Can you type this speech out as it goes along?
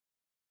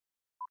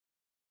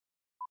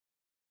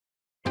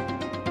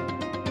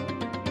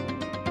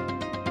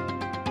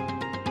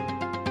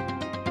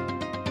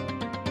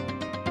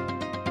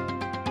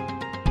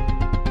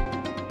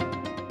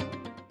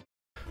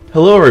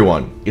Hello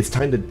everyone! It's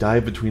time to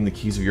dive between the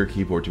keys of your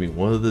keyboard to meet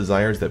one of the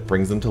designers that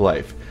brings them to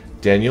life,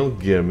 Daniel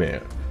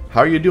Guermeur.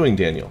 How are you doing,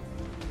 Daniel?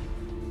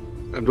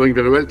 I'm doing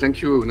very well,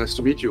 thank you. Nice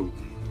to meet you.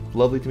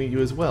 Lovely to meet you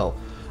as well.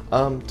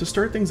 To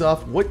start things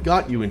off, what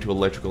got you into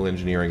electrical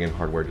engineering and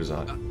hardware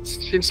design?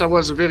 Since I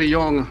was very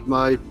young,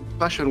 my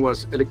passion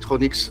was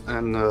electronics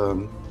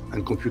and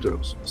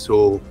computers.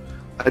 So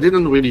I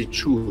didn't really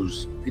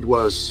choose. It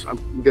was, I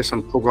guess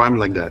I'm programmed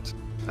like that.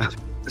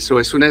 So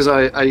as soon as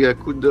I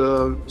could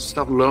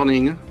start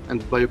learning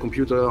and buy a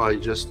computer, I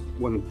just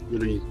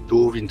really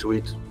dove into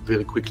it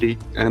very quickly.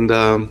 And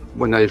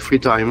when I have free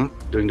time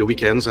during the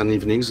weekends and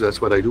evenings,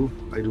 that's what I do.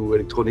 I do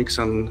electronics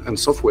and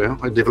software.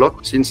 I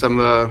developed since I'm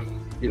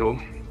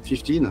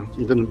 15,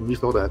 even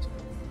before that.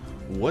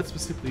 What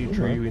specifically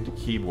drew you into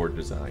keyboard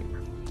design?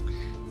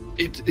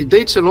 It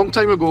dates a long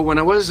time ago when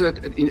I was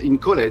in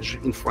college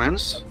in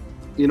France.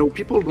 You know,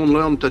 people don't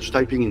learn touch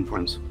typing in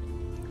France.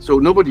 So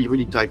nobody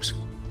really types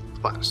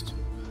fast.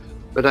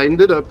 But I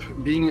ended up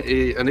being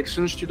an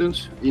exchange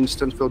student in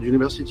Stanford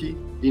University,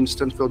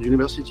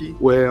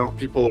 where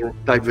people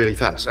type very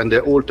fast and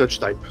they're all touch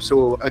type.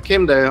 So I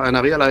came there and I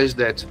realized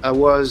that I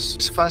was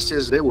as fast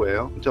as they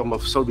were in terms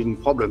of solving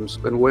problems.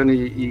 But when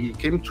it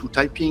came to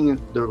typing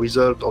the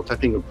result or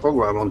typing a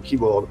program on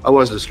keyboard, I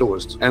was the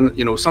slowest. And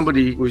you know,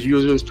 somebody who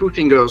uses 2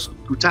 fingers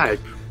to type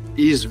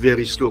is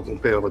very slow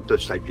compared to a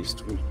touch typist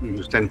who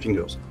use 10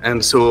 fingers.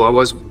 And so I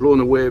was blown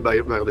away by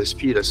the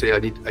speed. I say I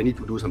need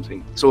to do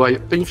something. So I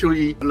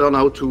painfully learned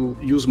how to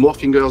use more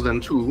fingers than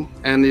 2,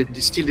 and it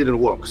still didn't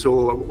work.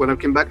 So when I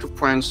came back to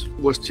France, it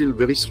was still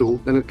very slow.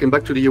 Then I came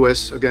back to the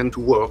US again to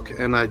work,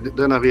 and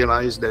then I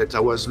realized that I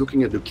was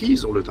looking at the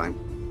keys all the time.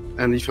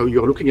 And if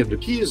you're looking at the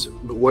keys,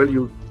 well,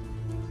 you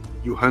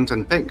hunt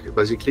and peck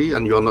basically,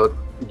 and you're not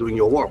doing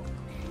your work.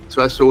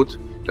 So I thought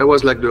that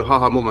was like the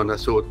aha moment. I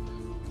thought,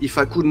 if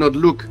I could not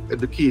look at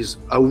the keys,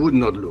 I would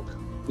not look.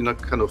 You know,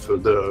 kind of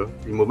the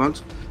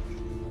moment.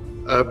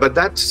 But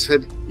that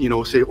said,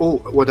 say, oh,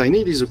 what I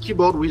need is a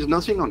keyboard with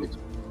nothing on it.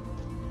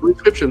 No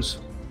inscriptions.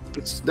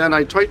 Then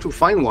I tried to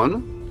find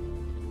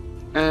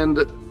one, and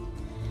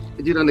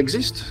it didn't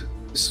exist.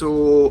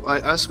 So I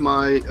asked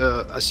my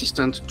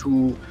assistant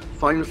to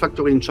find a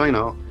factory in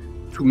China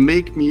to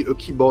make me a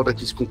keyboard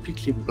that is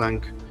completely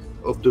blank,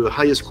 of the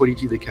highest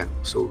quality they can.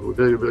 So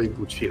very, very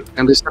good feel.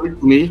 And they sent it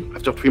to me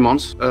after 3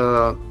 months.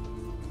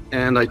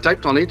 And I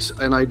typed on it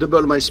and I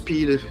doubled my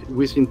speed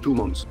within 2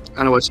 months.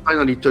 And I was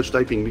finally touch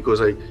typing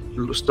because I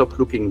stopped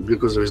looking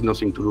because there is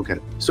nothing to look at.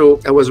 So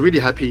I was really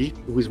happy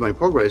with my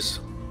progress.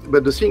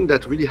 But the thing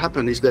that really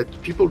happened is that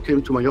people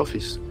came to my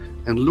office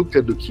and looked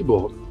at the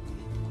keyboard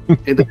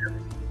and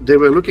they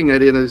were looking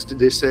at it and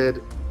they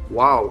said,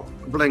 wow,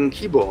 blank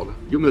keyboard,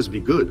 you must be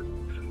good.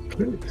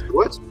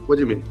 What? What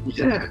do you mean?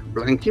 Yeah,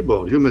 blank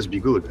keyboard, you must be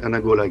good. And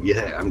I go like,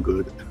 yeah, I'm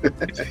good.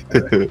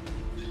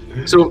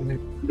 So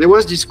there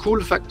was this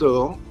cool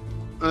factor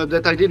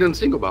that I didn't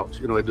think about,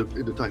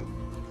 at the time.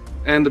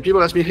 And the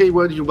people ask me, hey,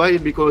 where do you buy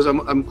it? Because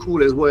I'm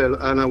cool as well,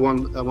 and I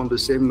want the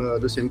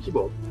same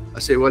keyboard. I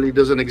say, well, it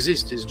doesn't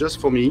exist. It's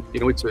just for me.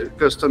 It's a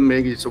custom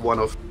made. It's a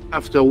one-off.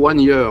 After 1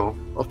 year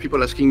of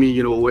people asking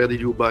me, where did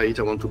you buy it?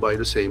 I want to buy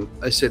the same.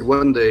 I said,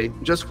 one day,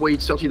 just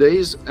wait 30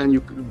 days, and you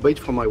could buy it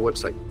from my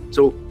website.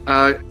 So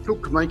I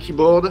took my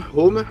keyboard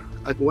home.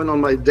 I went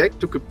on my deck,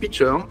 took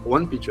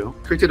one picture,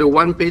 created a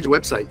 1-page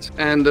website.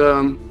 And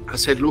I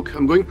said, look,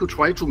 I'm going to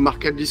try to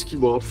market this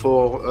keyboard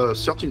for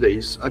 30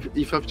 days.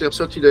 If after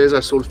 30 days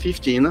I sold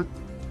 15,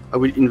 I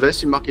will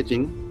invest in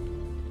marketing.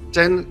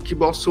 10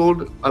 keyboards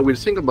sold, I will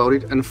think about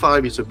it. And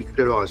 5 is a big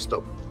failure, I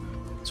stop.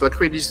 So I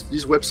created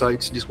this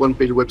website, this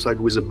 1-page website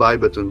with a buy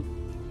button.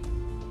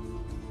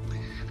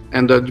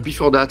 And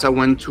before that, I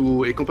went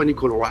to a company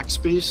called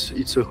Rackspace.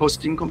 It's a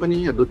hosting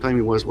company. At the time,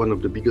 it was one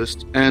of the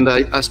biggest. And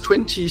I asked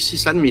 20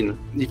 sysadmin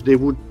if they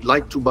would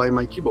like to buy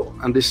my keyboard.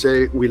 And they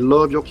say, we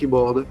love your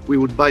keyboard. We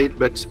would buy it,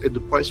 but at the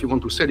price you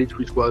want to sell it,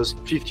 which was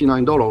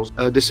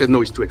 $59, they said,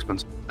 no, it's too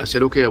expensive. I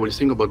said, okay, I will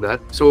think about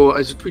that. So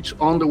I switched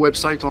on the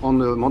website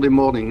on Monday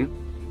morning,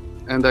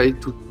 and I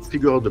had to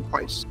figure out the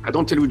price. I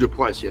don't tell you the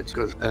price yet,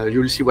 because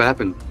you will see what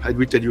happened. I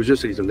will tell you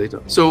just a little later.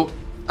 So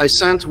I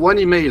sent one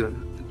email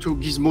to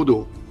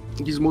Gizmodo,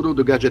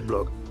 the gadget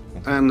blog,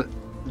 and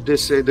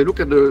they look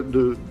at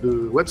the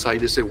website,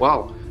 they say,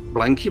 wow,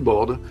 blank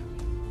keyboard,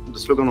 the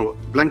slogan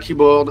of blank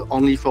keyboard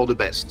only for the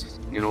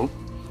best,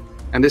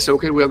 and they say,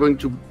 okay, we are going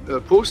to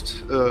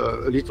post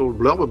a little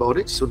blurb about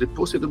it. So they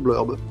posted a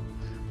blurb,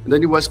 and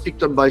then it was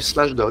picked up by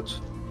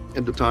Slashdot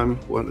at the time,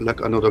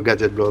 like another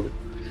gadget blog,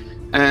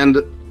 and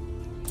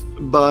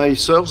by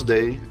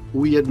Thursday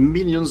we had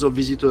millions of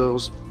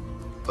visitors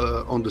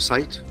on the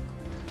site,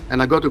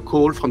 and I got a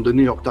call from the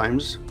New York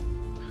Times,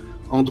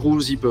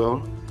 Andrew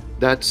Zipper,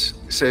 that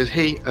says,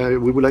 hey,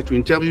 we would like to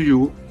interview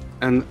you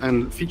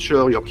and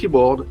feature your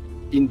keyboard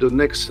in the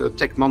next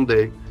Tech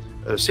Monday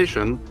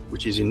session,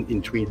 which is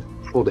in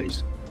 4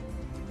 days.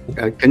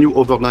 Can you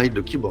overnight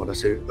the keyboard? I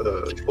say,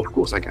 of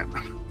course I can.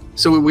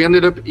 So we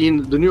ended up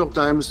in the New York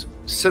Times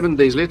 7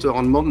 days later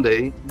on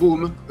Monday,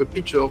 boom, a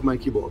picture of my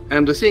keyboard.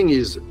 And the thing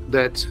is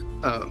that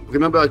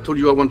remember I told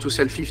you I want to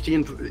sell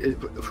 15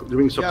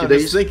 during 30 yeah,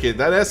 days? Just thinking,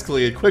 that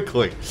escalated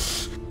quickly.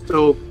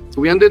 So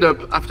we ended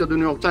up, after the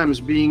New York Times,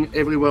 being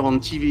everywhere on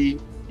TV,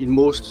 in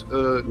most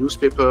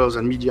newspapers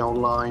and media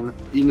online.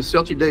 In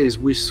 30 days,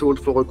 we sold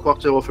for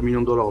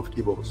 $250,000 of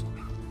keyboards.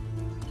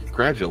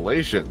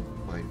 Congratulations,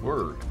 my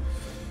word.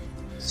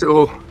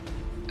 So,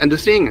 and the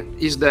thing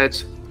is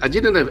that I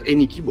didn't have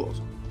any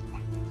keyboards.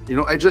 You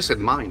know, I just had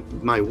my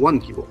one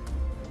keyboard.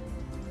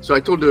 So I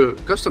told the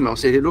customer, I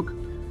said, hey, look,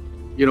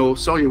 you know,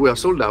 sorry, we are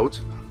sold out,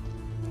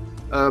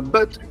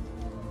 but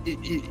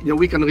you know,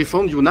 we can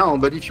refund you now,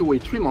 but if you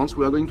wait 3 months,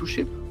 we are going to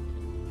ship.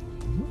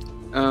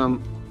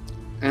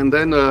 And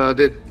then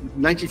the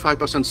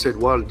 95% said,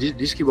 well,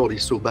 this keyboard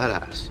is so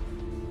badass,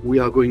 we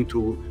are going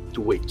to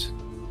wait.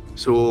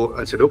 So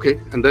I said, okay.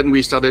 And then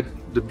we started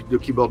the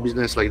keyboard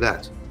business like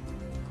that.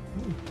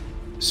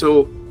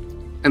 So,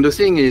 and the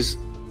thing is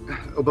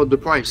about the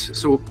price.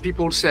 So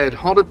people said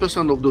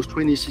 100% of those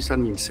 20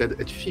 sysadmins said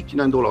at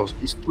 $59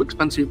 is too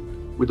expensive,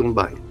 we don't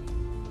buy.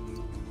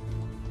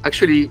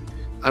 Actually,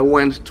 I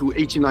went to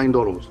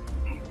 $89,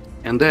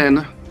 and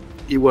then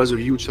it was a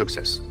huge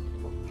success.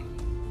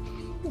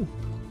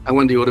 I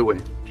went the other way.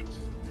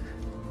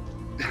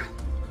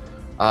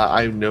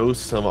 I know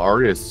some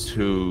artists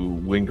who,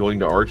 when going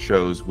to art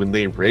shows, when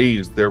they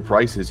raise their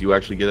prices, you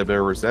actually get a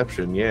better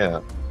reception.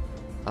 Yeah.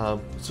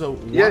 So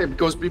yeah,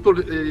 because people,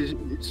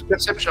 it's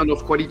perception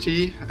of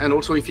quality, and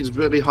also if it's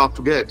very hard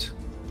to get,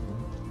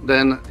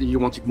 then you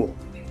want it more,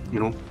 you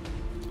know.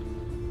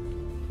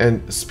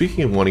 And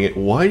speaking of wanting it,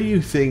 why do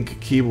you think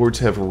keyboards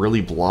have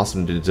really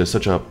blossomed into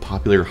such a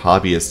popular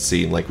hobbyist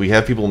scene? Like, we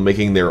have people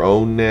making their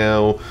own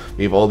now,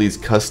 we have all these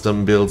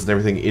custom builds and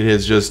everything. It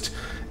has just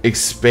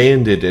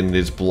expanded and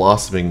is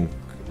blossoming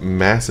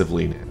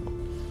massively now.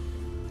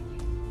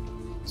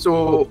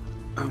 So,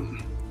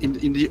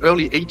 in the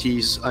early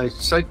 80s, I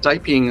started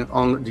typing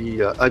on the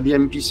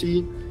IBM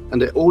PC,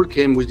 and they all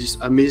came with this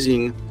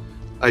amazing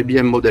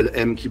IBM Model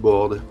M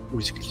keyboard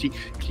with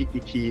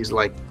clicky keys,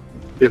 like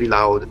very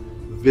loud,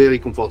 very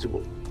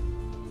comfortable.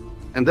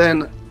 And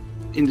then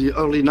in the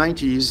early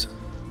 90s,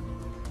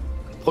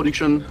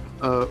 production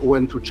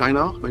went to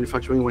China,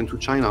 manufacturing went to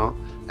China,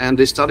 and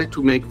they started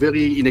to make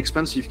very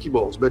inexpensive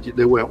keyboards, but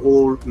they were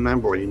all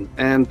membrane.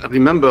 And I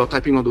remember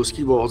typing on those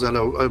keyboards, and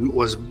I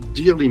was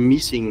dearly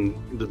missing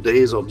the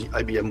days of the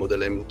IBM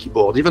Model M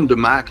keyboard. Even the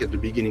Mac at the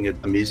beginning had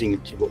amazing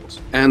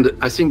keyboards. And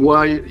I think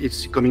why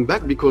it's coming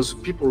back, because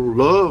people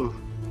love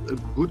a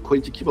good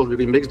quality keyboard. It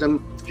really makes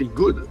them feel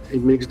good.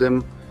 It makes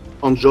them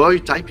enjoy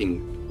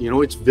typing. You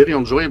know, it's very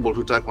enjoyable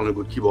to type on a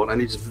good keyboard,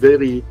 and it's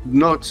very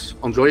not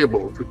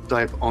enjoyable to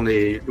type on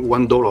a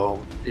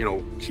 $1, you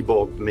know,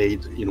 keyboard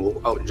made, you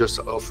know, just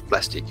of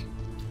plastic.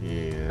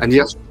 Yeah. And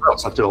yes,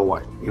 after a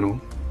while, you know.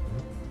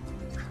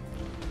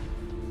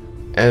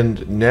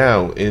 And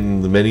now,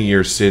 in the many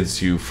years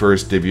since you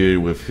first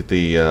debuted with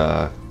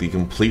the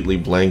completely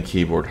blank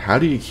keyboard, how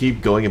do you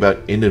keep going about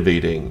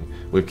innovating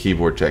with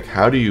keyboard tech?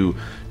 How do you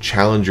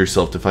challenge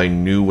yourself to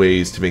find new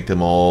ways to make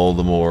them all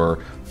the more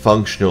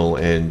functional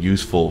and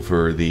useful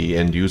for the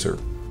end user?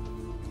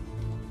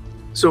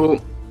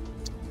 So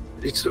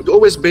it's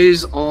always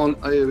based on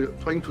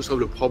trying to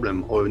solve a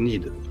problem or a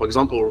need. For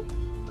example,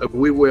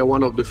 we were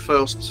one of the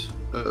first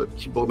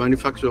keyboard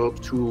manufacturers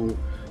to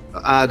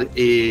add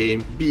a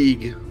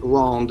big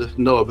round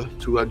knob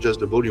to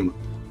adjust the volume,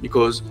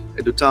 because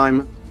at the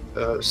time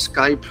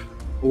Skype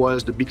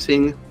was the big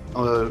thing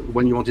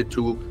when you wanted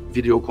to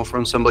video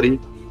conference somebody,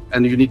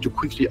 and you need to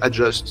quickly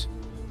adjust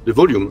the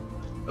volume.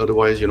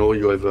 Otherwise, you know,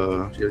 you have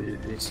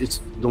it's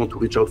don't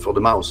reach out for the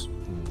mouse.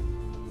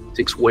 It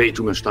takes way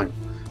too much time.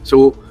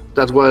 So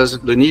that was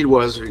the need,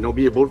 was, you know,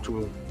 be able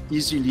to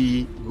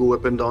easily go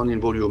up and down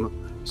in volume.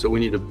 So we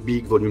need a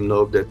big volume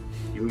knob that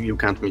you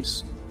can't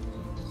miss.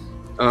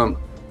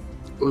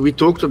 We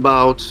talked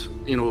about,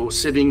 you know,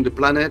 saving the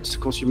planet,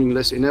 consuming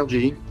less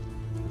energy.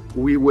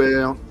 We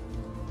were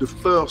the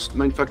first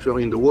manufacturer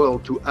in the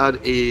world to add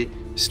a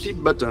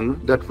sleep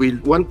button that will,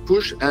 one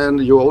push and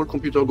your whole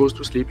computer goes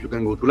to sleep. You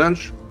can go to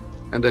lunch,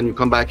 and then you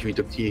come back, you eat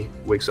a tea,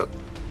 wakes up.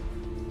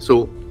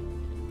 So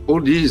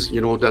all these,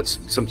 you know, that's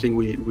something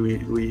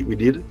we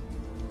did.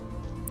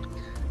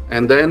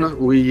 And then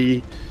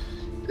we,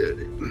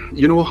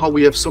 you know how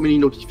we have so many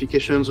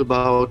notifications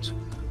about,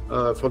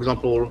 for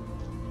example,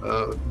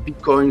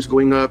 Bitcoins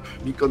going up,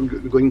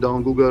 Bitcoin going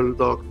down, Google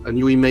Doc, a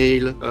new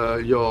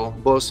email, your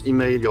boss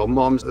email, your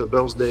mom's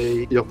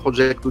birthday, your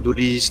project to-do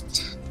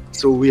list.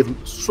 So we have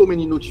so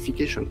many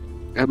notifications,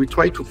 and we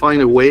try to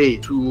find a way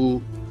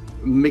to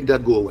make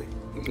that go away.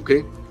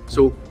 Okay,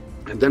 so,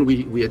 and then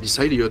we had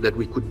decided that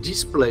we could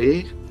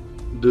display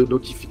the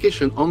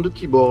notification on the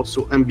keyboard,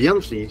 so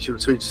ambiently,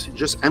 so it's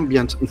just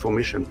ambient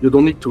information. You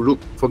don't need to look.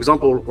 For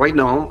example, right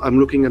now I'm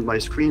looking at my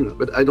screen,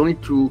 but I don't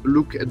need to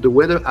look at the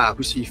weather app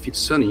to see if it's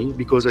sunny,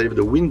 because I have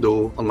the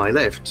window on my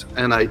left,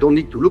 and I don't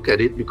need to look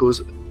at it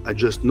because I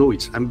just know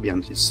it's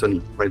ambient, it's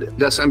sunny right there.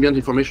 That's ambient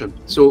information.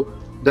 So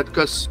that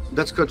cuts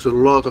a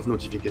lot of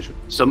notification.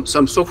 Some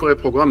software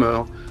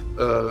programmers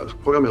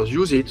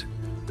use it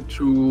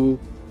to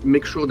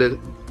make sure that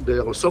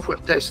their software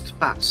test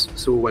pass.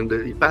 So when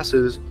it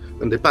passes,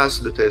 when they pass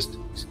the test,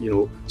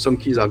 some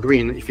keys are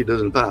green. If it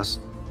doesn't pass,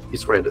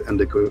 it's red, and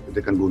they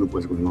can go look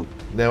what's going on.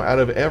 Now, out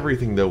of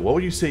everything, though, what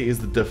would you say is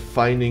the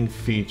defining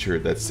feature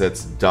that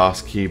sets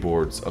DOS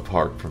keyboards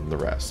apart from the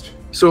rest?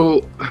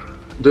 So,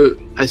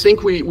 I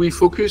think we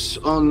focus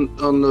on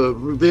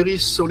very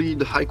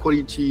solid, high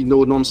quality,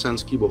 no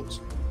nonsense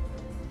keyboards.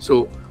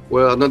 So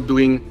we're not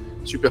doing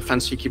super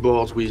fancy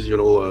keyboards with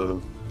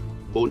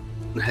bone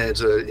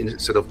heads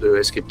instead of the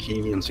escape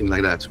key and things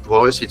like that.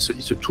 For us, it's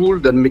a tool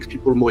that makes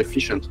people more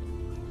efficient,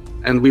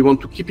 and we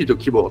want to keep it a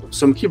keyboard.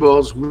 Some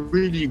keyboards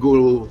really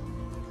go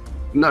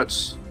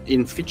nuts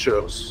in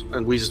features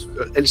and with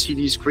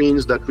LCD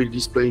screens that will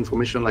display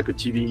information like a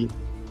TV,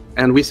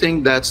 and we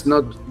think that's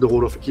not the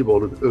role of a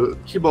keyboard. A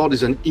keyboard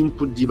is an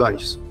input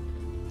device,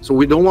 so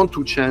we don't want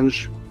to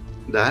change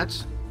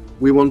that.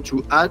 We want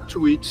to add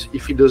to it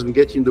if it doesn't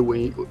get in the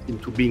way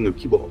into being a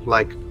keyboard,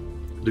 like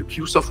the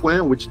Q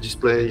software, which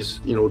displays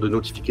the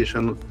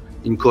notification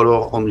in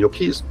color on your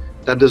keys.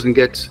 That doesn't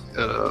get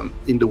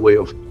in the way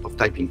of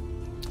typing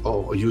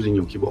or using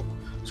your keyboard.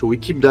 So we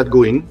keep that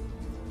going,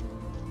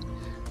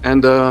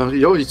 and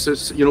it's a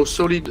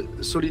solid,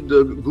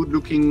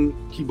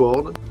 good-looking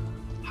keyboard,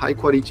 high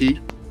quality,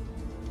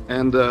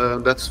 and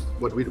that's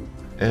what we do.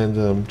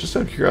 And just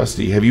out of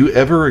curiosity, have you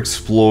ever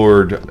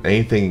explored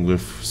anything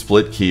with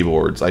split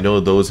keyboards? I know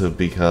those have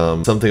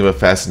become something of a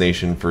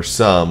fascination for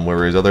some,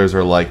 whereas others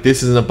are like,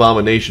 this is an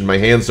abomination, my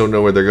hands don't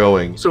know where they're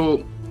going.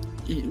 So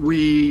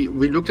we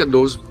looked at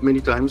those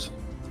many times.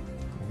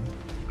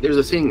 There's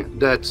a thing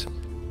that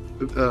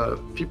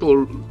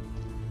people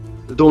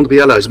don't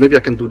realize. Maybe I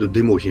can do the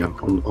demo here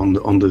on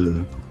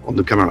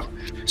the camera.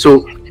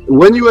 So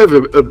when you have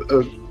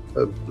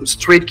a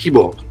straight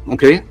keyboard,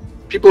 okay?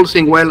 People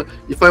think, well,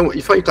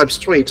 if I type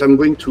straight, I'm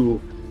going to,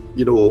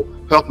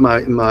 hurt my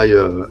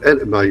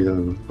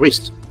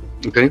wrist,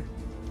 okay?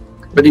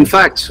 But in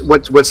fact,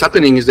 what's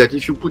happening is that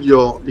if you put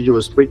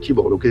your straight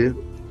keyboard, okay,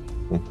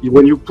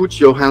 when you put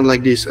your hand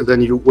like this, and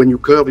then when you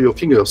curve your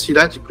finger, see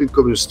that it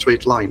becomes a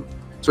straight line.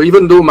 So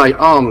even though my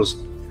arms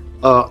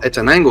are at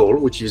an angle,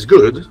 which is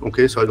good,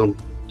 okay, so I don't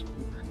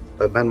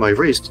bend my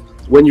wrist,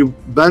 when you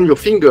bend your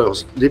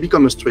fingers, they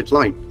become a straight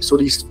line. So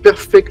it's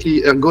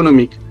perfectly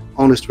ergonomic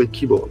on a straight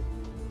keyboard.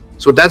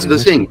 So that's the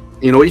thing.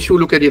 If you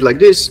look at it like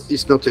this,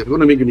 it's not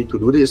ergonomic, you need to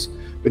do this.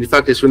 But in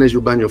fact, as soon as you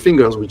bend your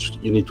fingers, which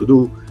you need to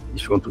do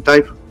if you want to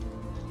type,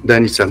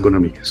 then it's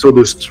ergonomic. So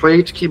the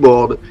straight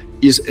keyboard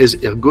is as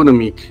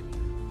ergonomic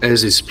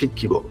as a split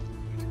keyboard.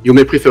 You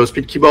may prefer a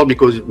split keyboard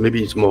because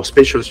maybe it's more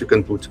spacious. You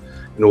can put,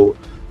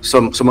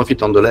 some of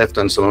it on the left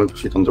and some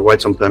of it on the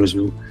right. Sometimes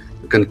you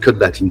can cut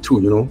that in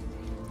two,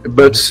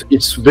 But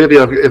it's very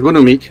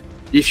ergonomic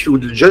if you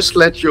just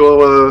let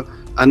your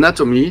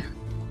anatomy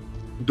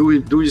do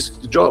its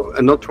job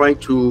and not try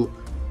to,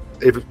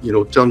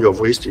 turn your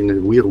wrist in a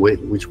weird way,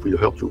 which will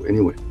hurt you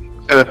anyway.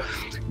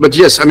 But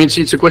yes, I mean,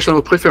 it's a question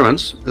of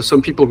preference.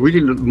 Some people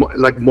really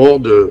like more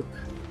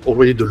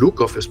already the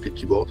look of a split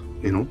keyboard,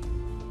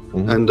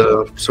 And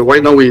so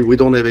right now we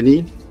don't have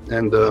any,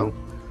 and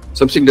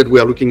something that we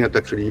are looking at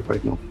actually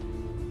right now.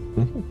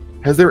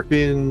 Has there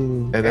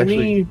been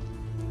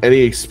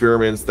any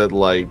experiments that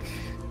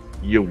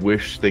you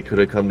wish they could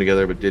have come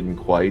together but didn't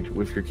quite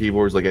with your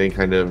keyboards, like any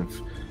kind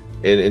of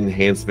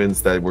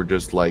enhancements that were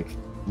just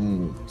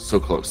so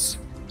close?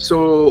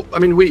 So I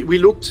mean, we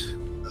looked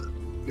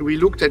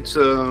at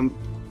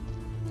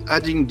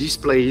adding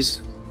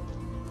displays.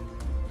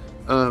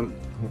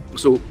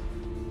 So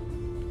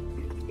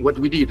what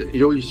we did,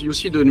 you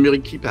see the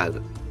numeric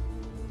keypad.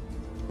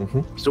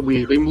 So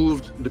we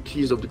removed the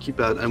keys of the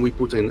keypad and we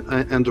put an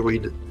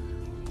Android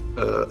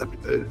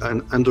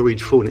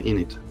phone in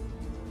it.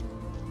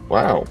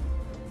 Wow.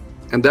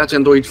 And that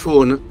Android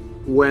phone,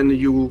 when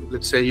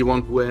let's say you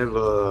want to have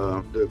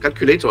the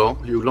calculator,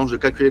 you launch the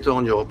calculator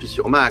on your PC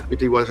or Mac,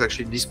 it was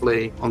actually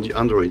display on the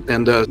Android.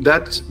 And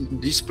that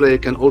display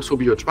can also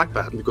be a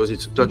trackpad because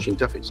it's a touch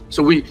interface.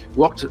 So we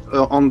worked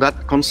on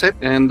that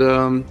concept, and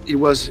it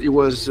was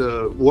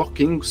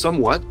working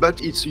somewhat, but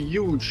it's a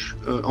huge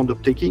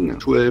undertaking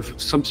to have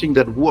something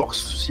that works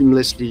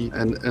seamlessly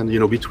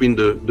and between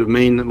the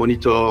main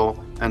monitor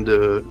and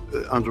the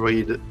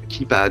Android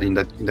keypad in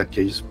that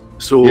case.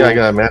 So yeah, I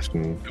gotta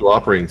imagine two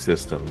operating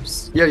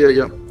systems.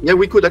 Yeah,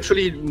 we could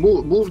actually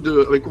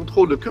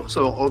control the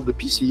cursor of the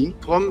PC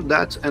from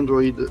that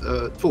Android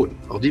phone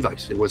or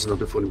device. It was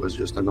not a phone; it was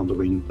just an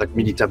Android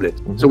mini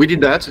tablet. So we did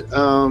that,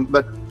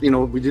 but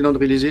we did not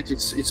release it.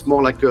 It's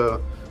more like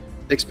a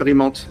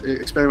experiment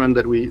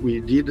that we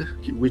did,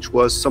 which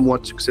was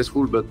somewhat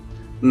successful, but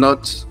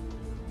not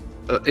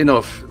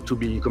enough to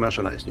be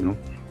commercialized.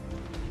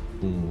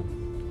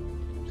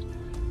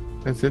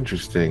 That's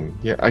interesting.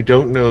 Yeah, I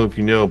don't know if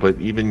you know, but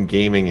even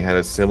gaming had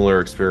a similar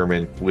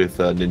experiment with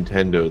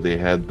Nintendo. They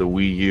had the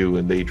Wii U,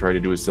 and they tried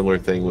to do a similar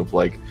thing with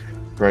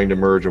trying to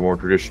merge a more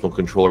traditional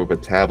controller with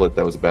a tablet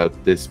that was about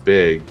this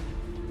big.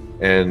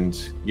 And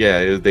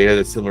yeah, they had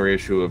a similar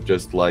issue of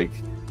just it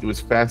was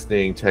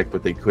fascinating tech,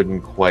 but they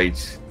couldn't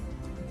quite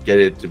get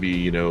it to be,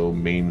 you know,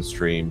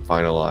 mainstream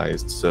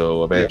finalized.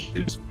 So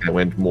eventually it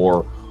went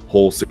more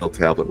wholesale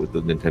tablet with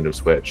the Nintendo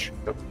Switch.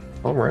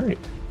 All right.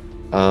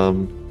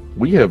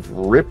 We have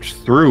ripped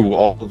through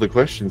all of the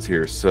questions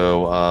here,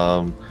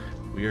 so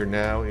we are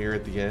now here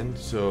at the end.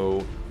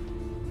 So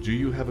do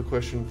you have a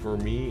question for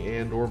me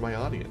and or my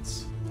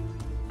audience?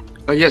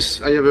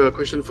 Yes, I have a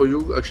question for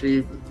you.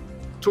 Actually,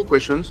 two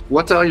questions.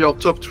 What are your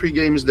top 3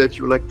 games that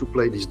you like to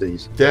play these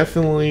days?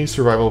 Definitely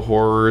survival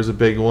horror is a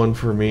big one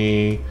for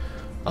me.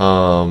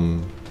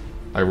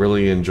 I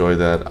really enjoy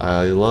that.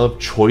 I love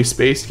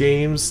choice-based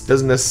games.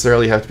 Doesn't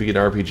necessarily have to be an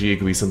RPG. It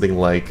could be something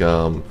like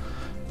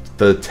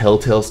the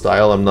Telltale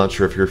style. I'm not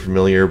sure if you're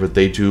familiar, but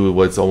they do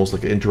what's almost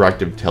like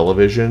interactive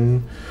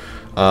television.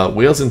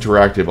 Wales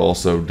Interactive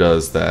also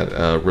does that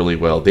really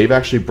well. They've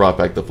actually brought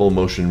back the full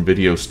motion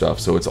video stuff,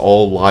 so it's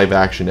all live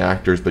action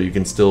actors, but you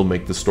can still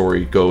make the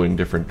story go in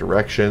different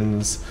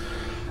directions.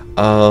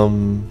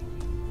 And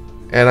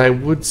I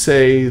would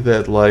say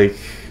that, like,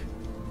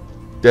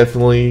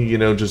 definitely, you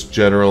know, just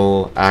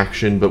general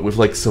action, but with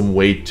like some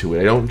weight to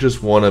it. I don't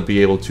just want to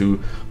be able to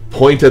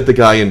point at the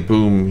guy and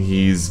boom,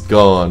 he's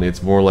gone.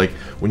 It's more like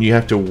when you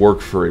have to work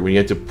for it, when you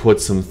have to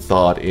put some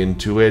thought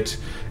into it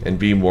and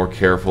be more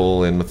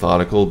careful and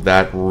methodical.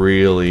 That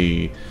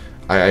really,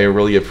 I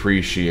really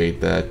appreciate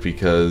that,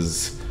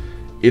 because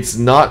it's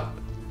not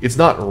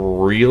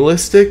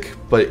realistic,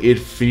 but it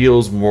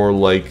feels more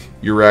like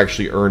you're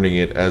actually earning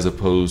it, as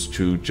opposed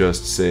to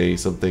just, say,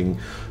 something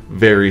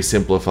very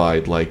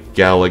simplified like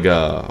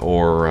Galaga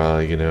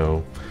or you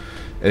know,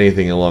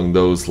 anything along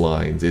those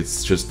lines.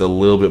 It's just a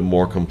little bit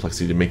more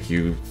complexity to make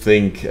you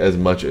think as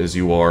much as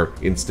you are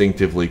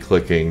instinctively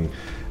clicking,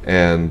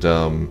 and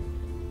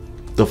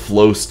the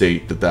flow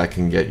state that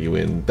can get you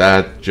in,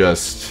 that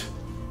just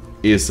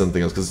is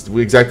something else. Because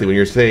exactly when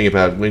you're saying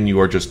about when you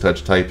are just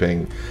touch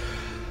typing,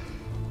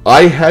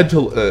 I had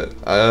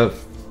to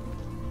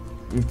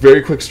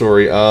very quick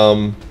story.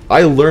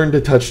 I learned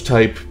to touch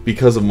type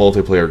because of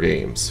multiplayer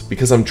games.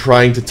 Because I'm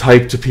trying to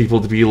type to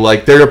people to be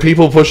like, there are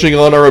people pushing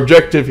on our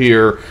objective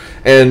here,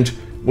 and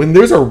when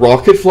there's a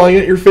rocket flying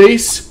at your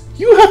face,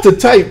 you have to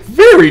type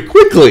very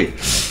quickly.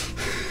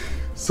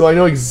 So I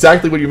know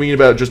exactly what you mean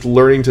about just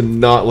learning to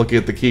not look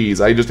at the keys.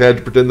 I just had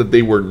to pretend that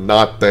they were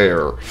not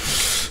there.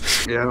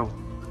 Yeah.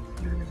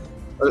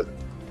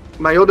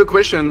 My other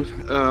question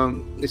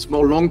is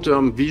more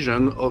long-term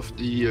vision of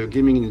the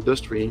gaming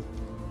industry.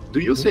 Do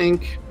you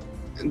think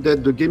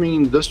that the gaming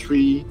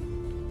industry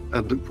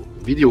and the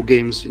video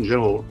games in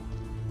general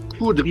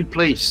could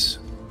replace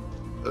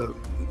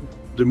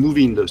the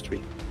movie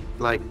industry,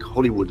 like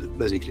Hollywood,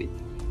 basically?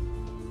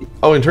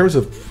 Oh, in terms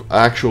of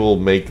actual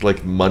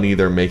money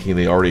they're making,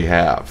 they already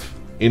have.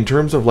 In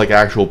terms of like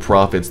actual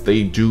profits,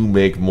 they do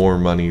make more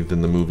money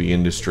than the movie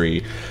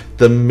industry.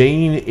 The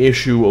main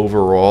issue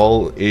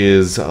overall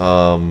is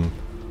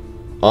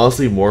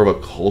honestly more of a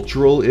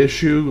cultural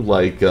issue,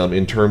 like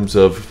in terms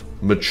of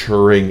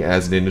maturing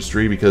as an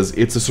industry, because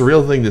it's a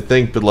surreal thing to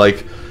think, but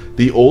like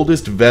the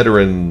oldest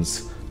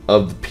veterans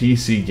of the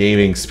PC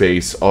gaming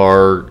space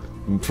are,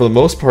 for the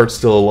most part,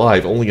 still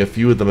alive. Only a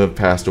few of them have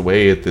passed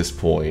away at this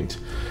point.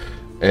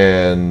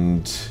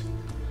 And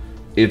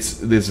it's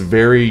this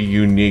very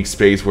unique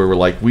space where we're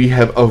like, we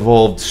have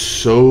evolved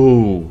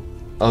so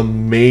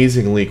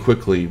amazingly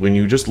quickly. When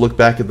you just look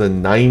back at the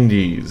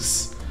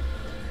 90s,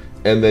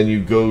 and then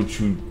you go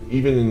to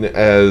even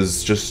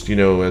as just, you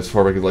know, as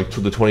far back as like to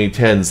the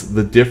 2010s,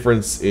 the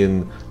difference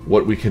in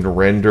what we can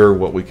render,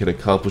 what we can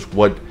accomplish,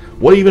 what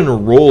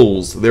even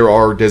roles there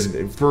are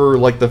designated. For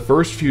like the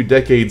first few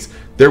decades,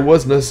 there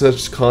was no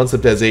such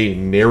concept as a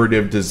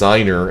narrative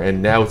designer,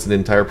 and now it's an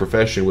entire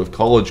profession with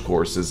college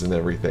courses and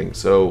everything.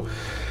 So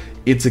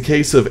it's a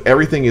case of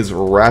everything is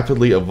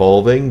rapidly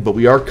evolving, but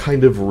we are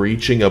kind of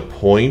reaching a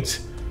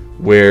point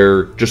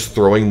where just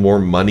throwing more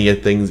money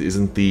at things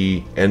isn't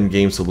the end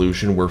game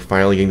solution. We're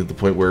finally getting to the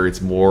point where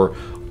it's more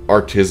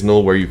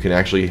artisanal, where you can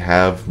actually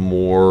have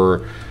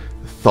more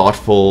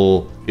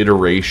thoughtful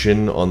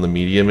iteration on the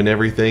medium and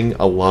everything.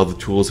 A lot of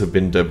the tools have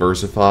been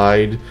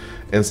diversified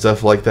and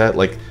stuff like that.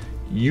 Like,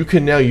 you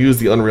can now use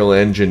the Unreal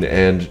Engine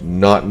and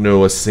not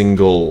know a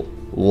single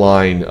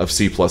line of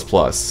C++,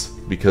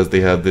 because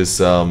they have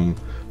this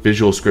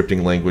visual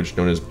scripting language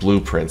known as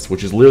blueprints,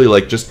 which is literally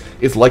like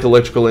it's like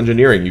electrical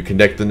engineering. You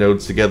connect the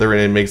nodes together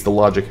and it makes the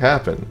logic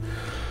happen.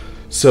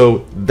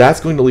 So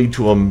that's going to lead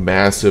to a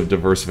massive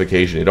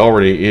diversification. It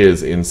already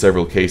is in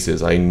several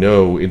cases. I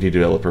know indie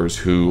developers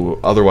who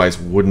otherwise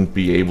wouldn't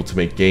be able to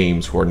make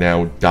games who are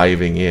now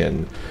diving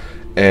in.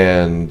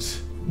 And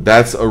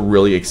that's a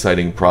really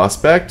exciting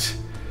prospect.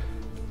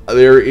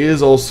 There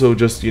is also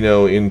just, you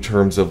know, in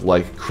terms of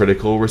like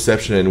critical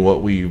reception and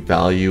what we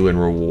value and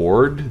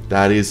reward,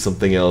 that is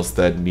something else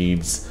that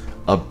needs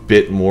a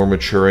bit more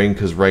maturing,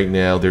 because right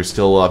now there's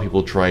still a lot of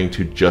people trying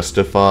to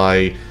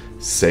justify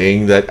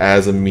saying that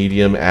as a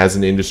medium, as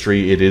an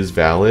industry, it is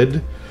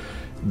valid.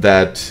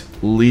 That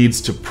leads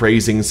to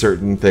praising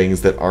certain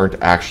things that aren't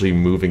actually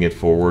moving it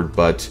forward,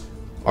 but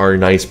are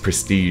nice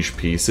prestige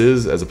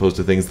pieces, as opposed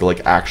to things that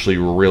like actually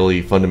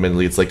really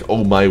fundamentally, it's like,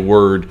 oh my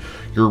word,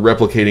 you're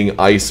replicating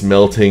ice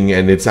melting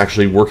and it's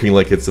actually working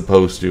like it's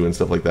supposed to and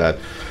stuff like that,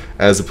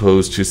 as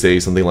opposed to say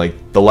something like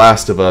The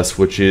Last of Us,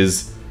 which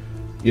is,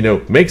 you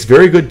know, makes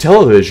very good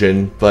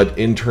television, but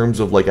in terms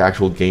of like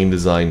actual game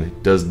design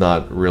does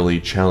not really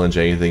challenge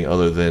anything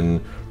other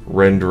than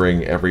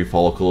rendering every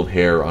follicle of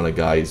hair on a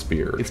guy's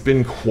beard. It's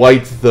been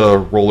quite the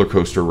roller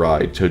coaster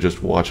ride to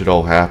just watch it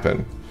all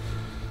happen.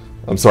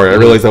 I'm sorry, I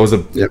realized that was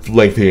a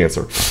lengthy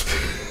answer.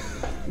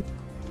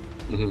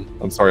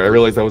 I'm sorry, I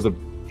realized that was a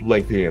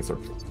lengthy answer.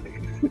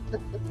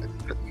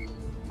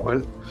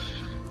 Well,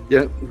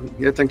 yeah,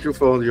 thank you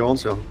for the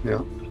answer,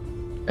 yeah.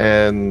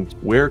 And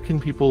where can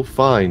people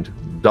find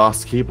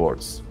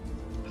DasKeyboards?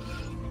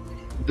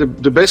 The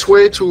best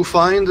way to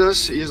find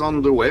us is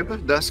on the web,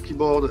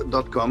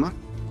 DasKeyboard.com.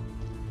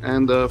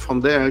 And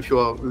from there, if you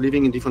are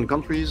living in different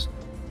countries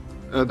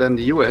than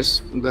the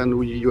US, then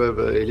you have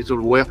a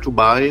little where to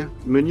buy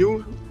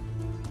menu,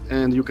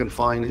 and you can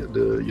find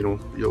the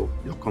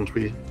your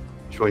country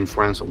if you're in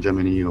France or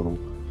Germany or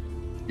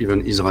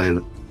even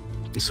Israel.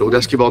 So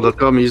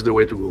DasKeyboard.com is the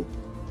way to go.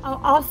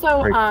 Also,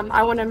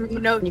 I want to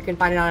note you can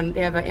find it on,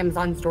 they have an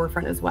Amazon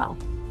storefront as well.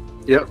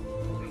 Yeah.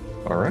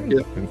 All right.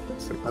 Yeah.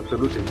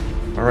 Absolutely.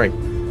 All right.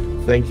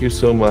 Thank you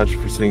so much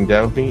for sitting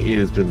down with me. It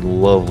has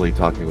been lovely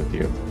talking with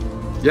you.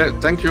 Yeah,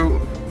 thank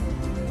you.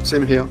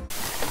 Same here.